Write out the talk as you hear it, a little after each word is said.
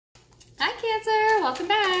Hi Cancer, welcome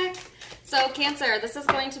back. So Cancer, this is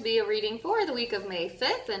going to be a reading for the week of May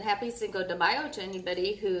 5th, and happy Cinco de Mayo to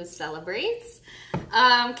anybody who celebrates.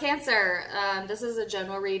 Cancer, this is a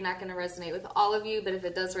general read, not going to resonate with all of you, but if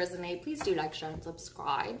it does resonate, please do like, share, and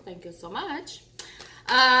subscribe. Thank you so much.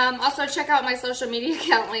 Also check out my social media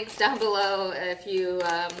account links down below if you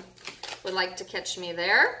would like to catch me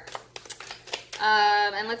there.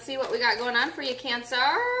 And let's see what we got going on for you, Cancer,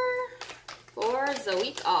 for the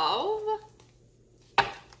week of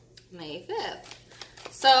May 5th.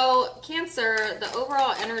 So, Cancer, the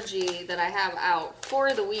overall energy that I have out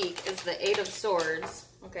for the week is the Eight of Swords.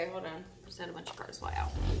 Okay, hold on. Just had a bunch of cards fly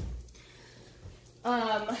out.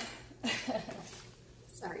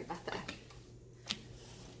 Sorry about that.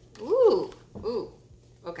 Ooh,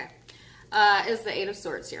 okay. Is the Eight of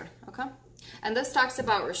Swords here, okay? And this talks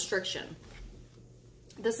about restriction.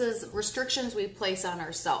 This is restrictions we place on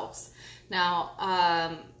ourselves.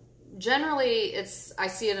 Now, generally, I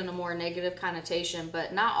see it in a more negative connotation,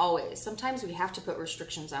 but not always. Sometimes we have to put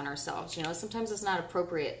restrictions on ourselves. You know, sometimes it's not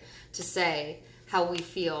appropriate to say how we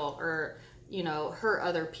feel or, you know, hurt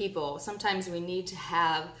other people. Sometimes we need to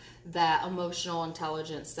have that emotional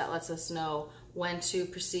intelligence that lets us know when to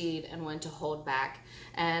proceed and when to hold back.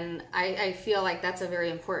 And I feel like that's a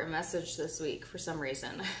very important message this week for some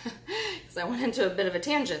reason, because I went into a bit of a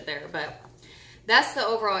tangent there, but that's the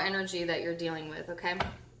overall energy that you're dealing with, okay?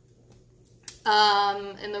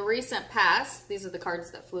 In the recent past, these are the cards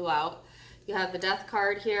that flew out. You have the Death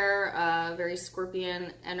card here, very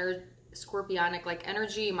scorpionic-like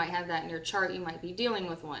energy. You might have that in your chart. You might be dealing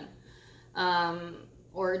with one.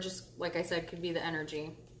 Or just, like I said, could be the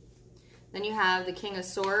energy. Then you have the King of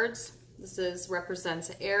Swords. This represents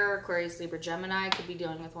air, Aquarius, Libra, Gemini. Could be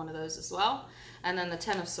dealing with one of those as well. And then the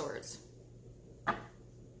Ten of Swords.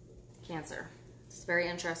 Cancer. It's very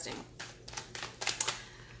interesting.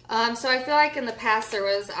 So I feel like in the past there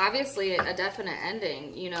was obviously a definite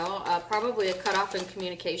ending, you know, probably a cutoff in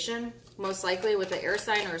communication, most likely with the air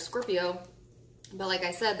sign or a Scorpio. But like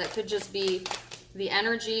I said, that could just be the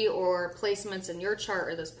energy or placements in your chart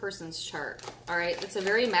or this person's chart. All right, it's a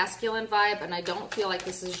very masculine vibe, and I don't feel like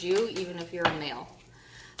this is you, even if you're a male.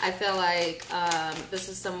 I feel like this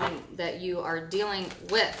is someone that you are dealing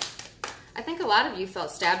with. I think a lot of you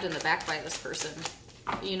felt stabbed in the back by this person,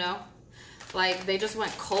 you know? Like they just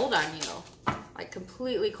went cold on you, like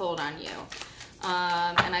completely cold on you.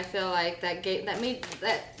 And I feel like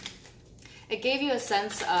it gave you a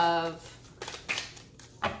sense of,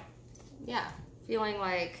 yeah, feeling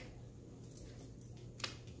like,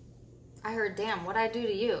 I heard, damn, what'd I do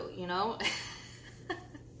to you, you know?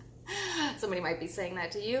 Somebody might be saying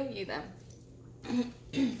that to you, them.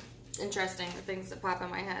 Interesting, the things that pop in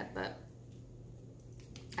my head, but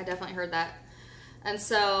I definitely heard that. And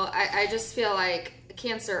so I just feel like,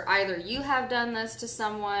 Cancer, either you have done this to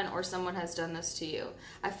someone or someone has done this to you.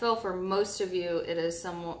 I feel for most of you, it is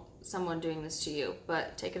someone doing this to you,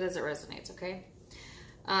 but take it as it resonates, okay?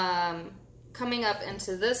 Coming up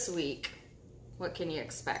into this week, what can you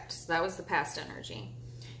expect? So that was the past energy.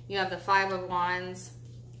 You have the Five of Wands,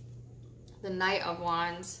 the Knight of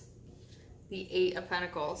Wands, the Eight of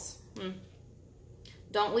Pentacles.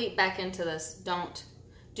 Don't leap back into this.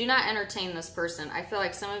 Do not entertain this person. I feel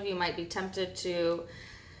like some of you might be tempted to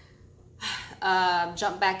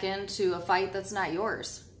jump back into a fight that's not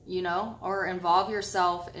yours, you know, or involve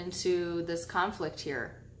yourself into this conflict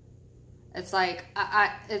here. It's like,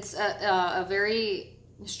 it's a very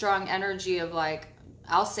strong energy of like,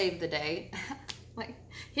 I'll save the day. Like,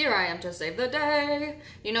 here I am to save the day.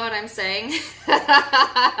 You know what I'm saying?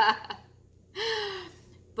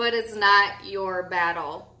 But it's not your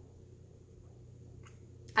battle.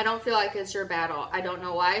 I don't feel like it's your battle. I don't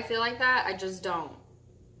know why I feel like that. I just don't.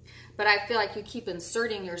 But I feel like you keep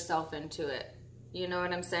inserting yourself into it. You know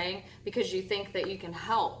what I'm saying? Because you think that you can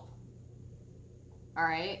help. All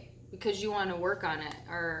right? Because you want to work on it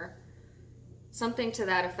or something to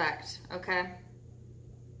that effect. Okay?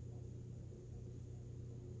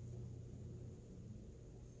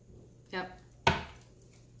 Yep.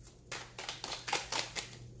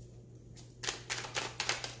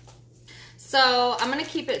 So I'm going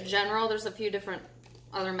to keep it general. There's a few different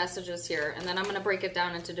other messages here, and then I'm going to break it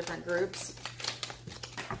down into different groups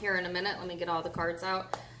here in a minute. Let me get all the cards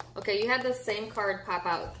out. Okay, you had the same card pop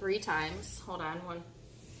out 3 times. Hold on 1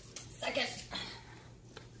 second.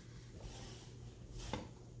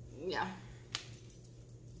 Yeah.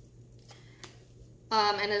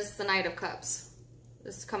 And it's the Knight of Cups.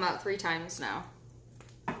 This has come out 3 times now.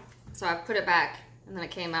 So I put it back, and then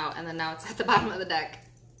it came out, and then now it's at the bottom of the deck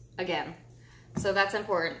again. So that's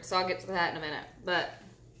important. So I'll get to that in a minute. But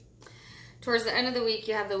Towards the end of the week,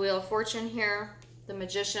 you have the Wheel of Fortune here, the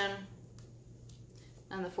Magician,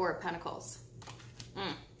 and the Four of Pentacles.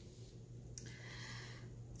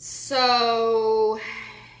 So,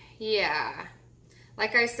 yeah.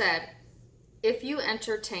 Like I said, if you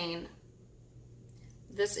entertain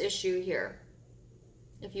this issue here,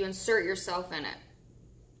 if you insert yourself in it,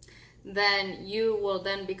 then you will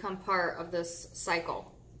then become part of this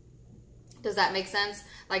cycle. Does that make sense?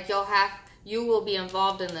 Like you will be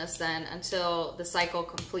involved in this then until the cycle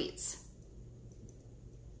completes.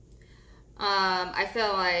 I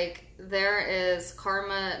feel like there is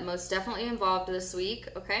karma most definitely involved this week,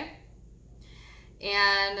 okay?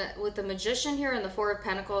 And with the Magician here and the Four of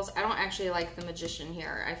Pentacles, I don't actually like the Magician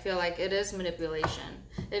here. I feel like it is manipulation.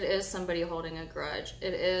 It is somebody holding a grudge.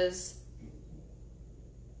 It is...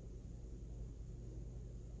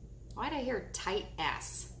 Why'd I hear tight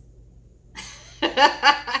ass?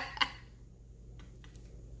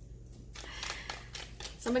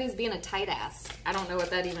 Somebody's being a tight ass. I don't know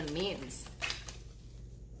what that even means.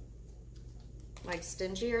 Like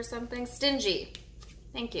stingy or something? Stingy.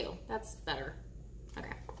 Thank you. That's better.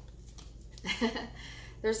 Okay.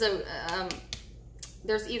 There's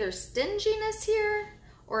either stinginess here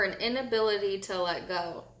or an inability to let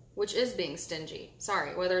go, which is being stingy.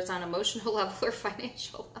 Sorry, whether it's on emotional level or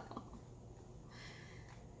financial level.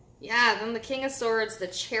 Yeah, then the King of Swords, the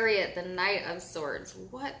Chariot, the Knight of Swords.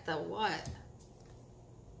 What the what?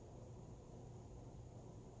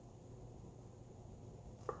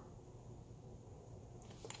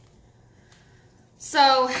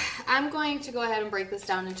 So I'm going to go ahead and break this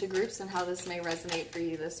down into groups and how this may resonate for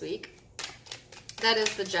you this week. That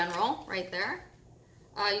is the general right there.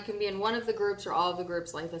 You can be in one of the groups or all of the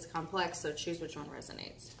groups. Life is complex, so choose which one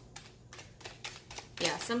resonates.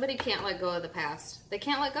 Yeah, somebody can't let go of the past. They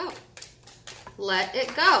can't let go. Let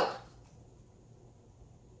it go.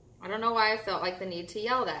 I don't know why I felt like the need to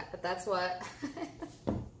yell that, but that's what...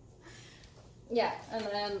 Yeah, and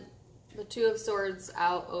then the Two of Swords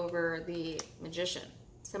out over the Magician.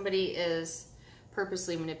 Somebody is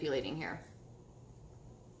purposely manipulating here.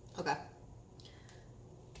 Okay.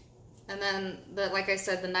 And then, like I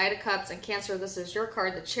said, the Knight of Cups and Cancer, this is your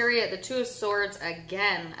card. The Chariot, the Two of Swords,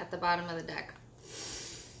 again at the bottom of the deck.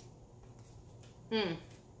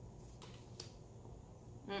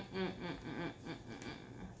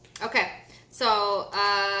 Okay, so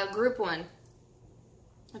group one.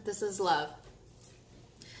 This is love.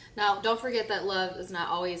 Now, don't forget that love is not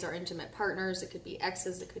always our intimate partners. It could be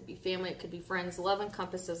exes, it could be family, it could be friends. Love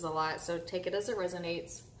encompasses a lot, so take it as it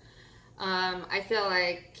resonates. I feel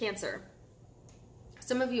like Cancer.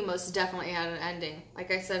 Some of you most definitely had an ending,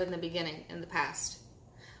 like I said in the beginning, in the past.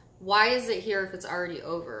 Why is it here if it's already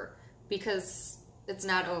over? Because it's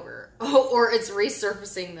not over. Or it's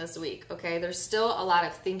resurfacing this week, okay? There's still a lot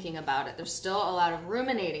of thinking about it. There's still a lot of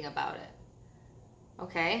ruminating about it,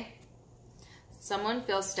 okay? Someone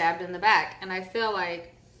feels stabbed in the back. And I feel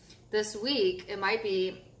like this week it might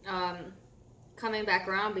be coming back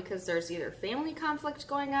around because there's either family conflict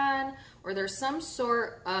going on or there's some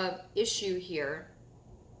sort of issue here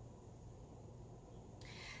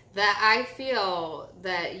that I feel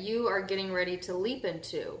that you are getting ready to leap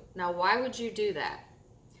into. Now, why would you do that?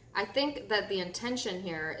 I think that the intention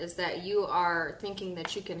here is that you are thinking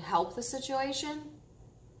that you can help the situation.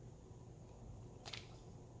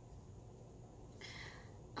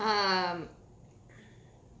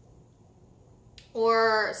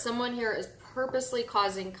 Or someone here is purposely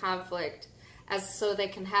causing conflict so they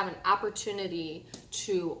can have an opportunity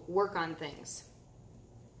to work on things.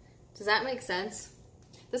 Does that make sense?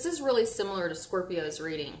 This is really similar to Scorpio's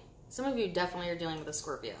reading. Some of you definitely are dealing with a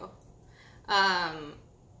Scorpio.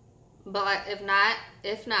 But if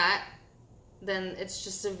not, then it's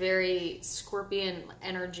just a very Scorpion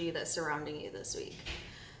energy that's surrounding you this week.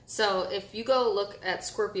 So if you go look at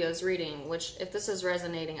Scorpio's reading, which if this is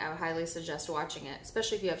resonating, I would highly suggest watching it,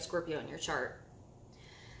 especially if you have Scorpio in your chart.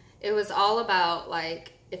 It was all about,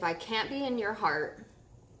 like, if I can't be in your heart,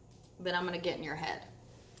 then I'm going to get in your head.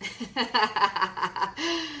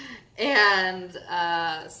 And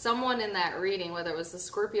someone in that reading, whether it was the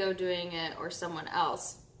Scorpio doing it or someone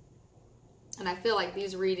else, and I feel like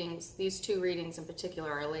these readings, these two readings in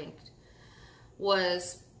particular are linked,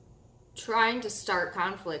 was trying to start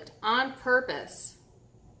conflict on purpose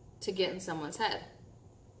to get in someone's head.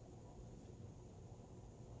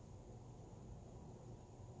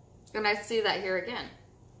 And I see that here again.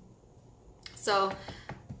 So,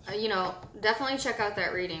 you know, definitely check out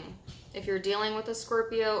that reading if you're dealing with a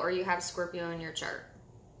Scorpio or you have Scorpio in your chart.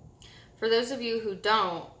 For those of you who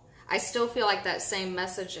don't, I still feel like that same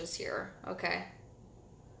message is here, okay?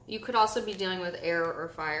 You could also be dealing with air or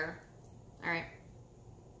fire, All right.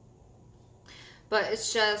 But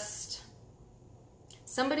it's just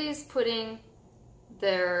somebody's putting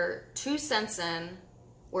their 2 cents in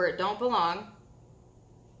where it don't belong.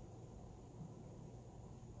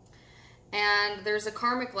 And there's a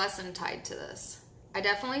karmic lesson tied to this. I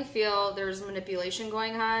definitely feel there's manipulation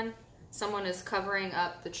going on. Someone is covering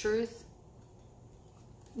up the truth.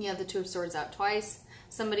 You have the 2 of Swords out twice.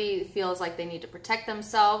 Somebody feels like they need to protect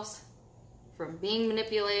themselves from being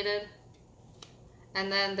manipulated. And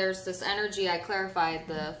then there's this energy, I clarified,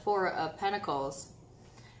 the 4 of Pentacles,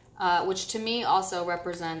 which to me also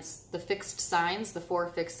represents the fixed signs, the 4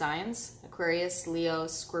 fixed signs: Aquarius, Leo,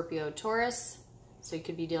 Scorpio, Taurus. So you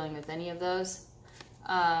could be dealing with any of those.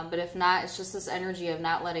 But if not, it's just this energy of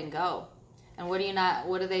not letting go. And what are you not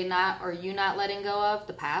letting go of?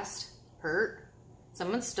 The past, hurt.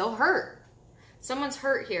 Someone's still hurt. Someone's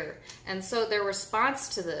hurt here. And so their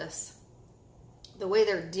response to this, the way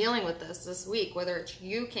they're dealing with this week, whether it's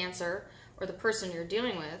you, Cancer, or the person you're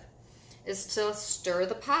dealing with, is to stir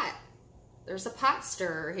the pot. There's a pot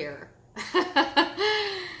stirrer here.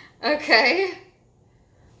 Okay.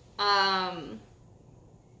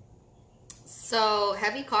 So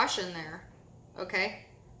heavy caution there. Okay.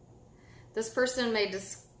 This person may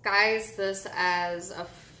disguise this as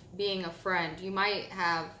being a friend. You might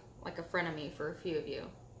have like a frenemy for a few of you,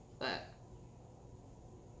 but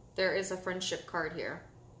there is a friendship card here.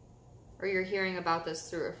 Or you're hearing about this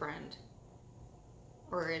through a friend.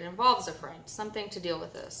 Or it involves a friend. Something to deal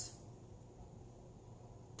with this.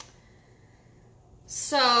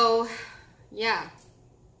 So, yeah.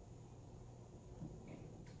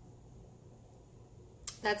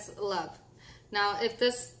 That's love. Now, if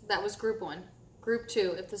that was group 1. Group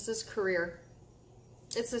 2, if this is career,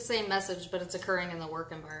 it's the same message, but it's occurring in the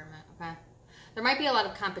work environment, okay? There might be a lot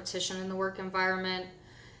of competition in the work environment.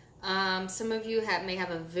 Some of you may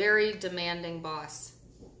have a very demanding boss.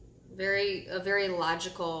 A very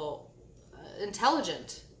logical,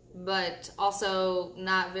 intelligent, but also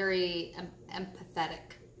not very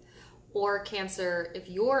empathetic. Or Cancer, if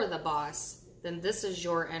you're the boss, then this is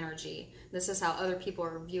your energy. This is how other people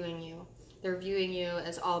are viewing you. They're viewing you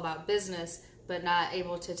as all about business, but not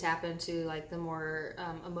able to tap into like the more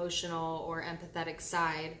emotional or empathetic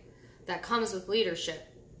side that comes with leadership.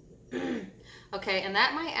 Okay, and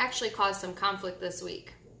that might actually cause some conflict this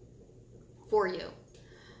week for you.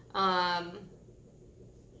 And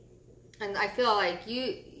I feel like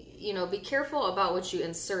you know, be careful about what you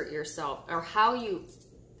insert yourself or how you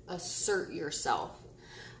assert yourself.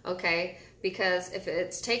 Okay, because if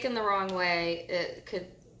it's taken the wrong way, it could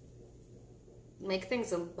make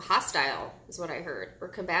things hostile, is what I heard, or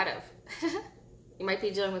combative. You might be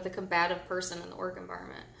dealing with a combative person in the work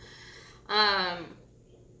environment.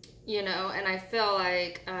 You know, and I feel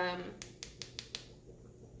like,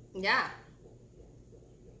 yeah,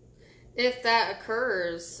 if that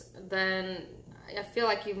occurs, then I feel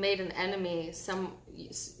like you've made an enemy. Some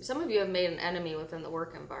of you have made an enemy within the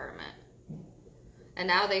work environment. And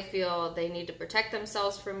now they feel they need to protect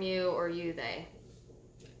themselves from you, or they.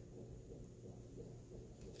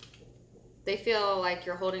 They feel like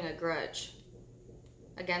you're holding a grudge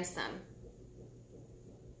against them.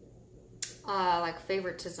 Like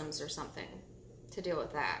favoritisms or something to deal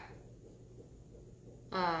with that.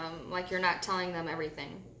 Like you're not telling them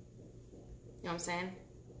everything. You know what I'm saying?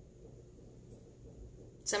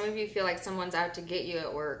 Some of you feel like someone's out to get you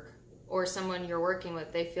at work, or someone you're working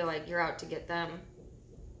with, they feel like you're out to get them.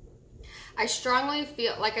 I strongly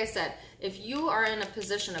feel, like I said, if you are in a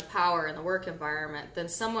position of power in the work environment, then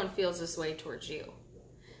someone feels this way towards you.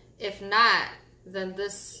 If not, then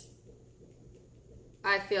this,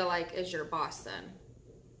 I feel like, is your boss then.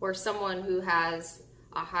 Or someone who has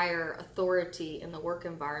a higher authority in the work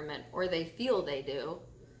environment, or they feel they do.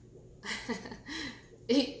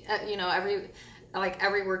 You know, every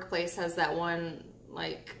workplace has that one,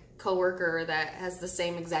 like, coworker that has the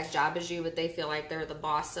same exact job as you, but they feel like they're the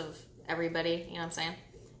boss of everybody. You know what I'm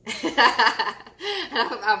saying?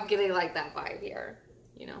 I'm getting like that vibe here,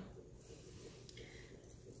 you know.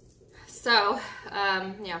 So,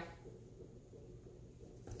 yeah.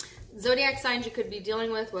 Zodiac signs you could be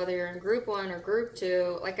dealing with, whether you're in group 1 or group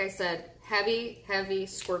 2, like I said, heavy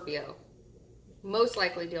Scorpio. Most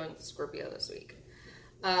likely dealing with Scorpio this week.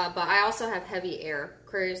 But I also have heavy air.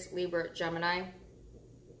 Aquarius, Libra, Gemini.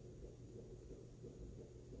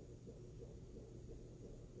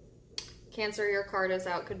 Cancer, your card is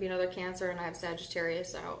out. Could be another Cancer, and I have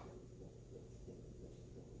Sagittarius out.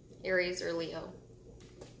 Aries or Leo.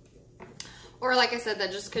 Or like I said,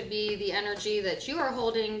 that just could be the energy that you are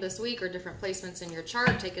holding this week, or different placements in your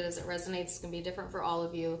chart. Take it as it resonates. It's going to be different for all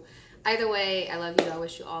of you. Either way, I love you. I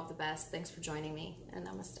wish you all the best. Thanks for joining me, and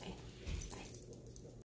namaste.